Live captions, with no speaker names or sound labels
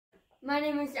My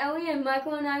name is Ellie, and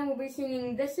Michael and I will be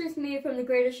singing This Is Me from The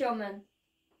Greatest Showman.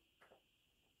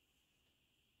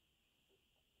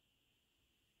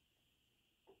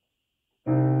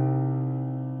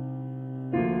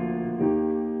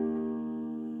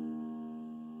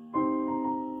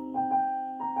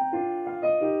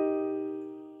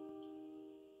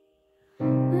 I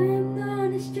am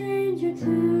not a stranger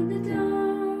to the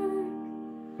dark.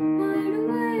 Wide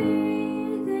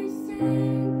awake, they say.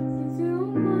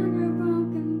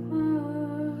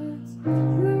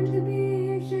 Learn to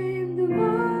be ashamed of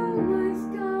all my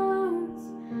scars.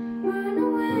 Run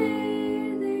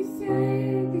away, they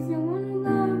say, 'cause I want to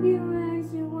love you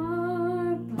as you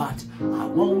are. But I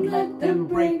won't let them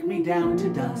break me down to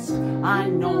dust. I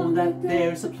know that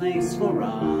there's a place for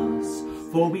us,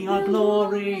 for we are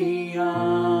glorious.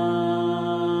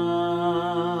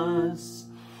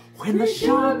 When the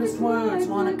sharpest words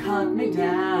want to cut me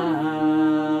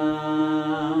down,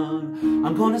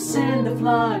 I'm gonna send a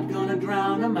flood, gonna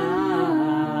drown 'em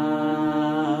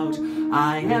out.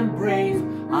 I am brave,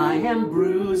 I am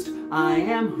bruised, I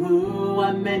am who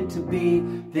I'm meant to be.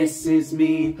 This is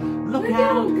me, look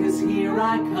out, 'cause here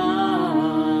I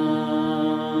come.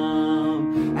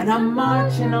 And I'm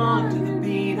marching on to the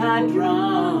beat I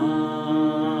drum.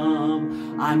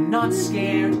 I'm not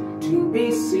scared to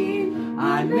be seen,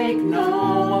 I make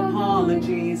no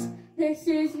apologies. This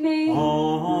is me.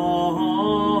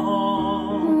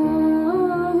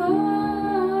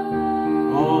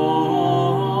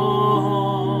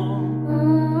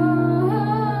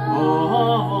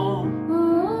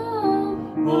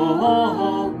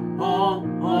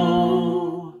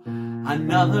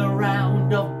 Another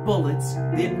round of bullets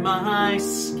in my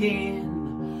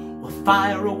skin will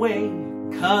fire away,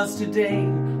 'cause today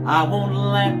I won't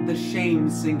let the shame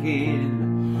sink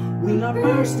in. We are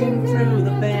bursting through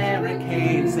the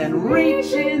barricades and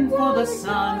reaching for the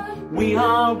sun. We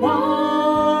are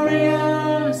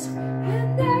warriors.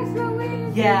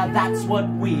 Yeah, that's what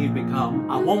we've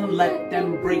become. I won't let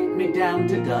them break me down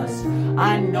to dust.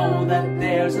 I know that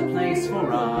there's a place for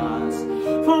us,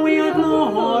 for we are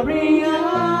glorious.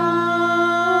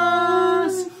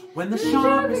 When the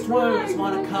sharpest words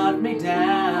want to cut me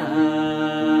down,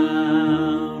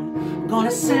 I'm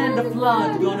gonna send a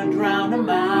flood, gonna drown 'em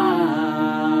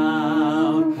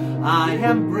out. I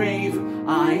am brave,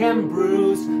 I am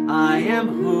bruised, I am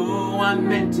who I'm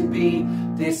meant to be.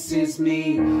 This is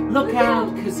me, look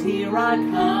out, 'cause here I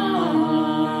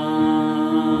come.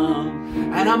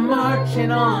 And I'm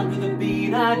marching on to the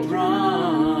beat I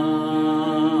drum.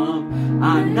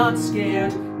 I'm not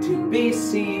scared to be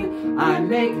seen, I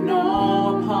make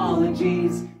no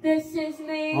apologies. This is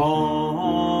me.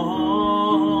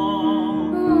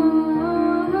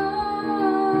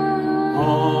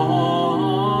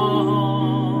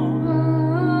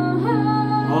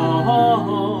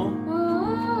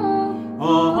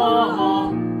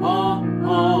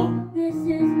 This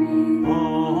is me.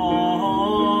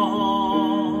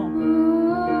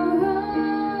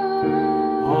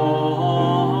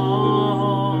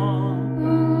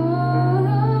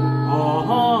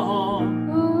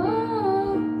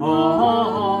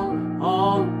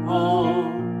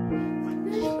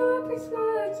 The sharpest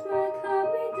words might cut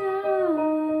me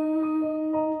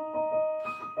down.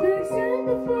 They'll send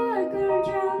the flood, gonna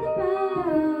drown them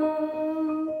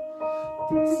out.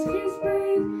 This is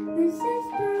brave, this is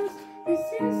bruised, this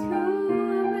is who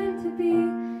I'm meant to be.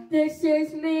 This is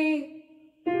me.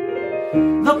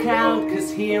 Look out, 'cause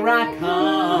here I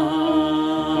come.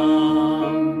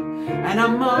 And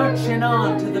I'm marching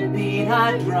on to the beat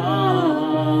I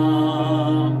drum.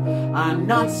 I'm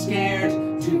not scared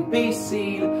to be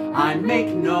seen, I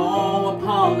make no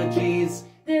apologies.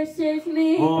 This is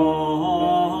me.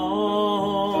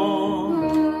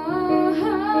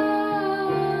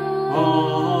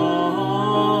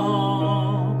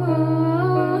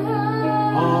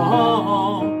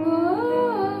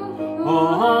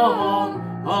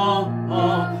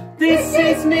 This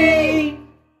is me.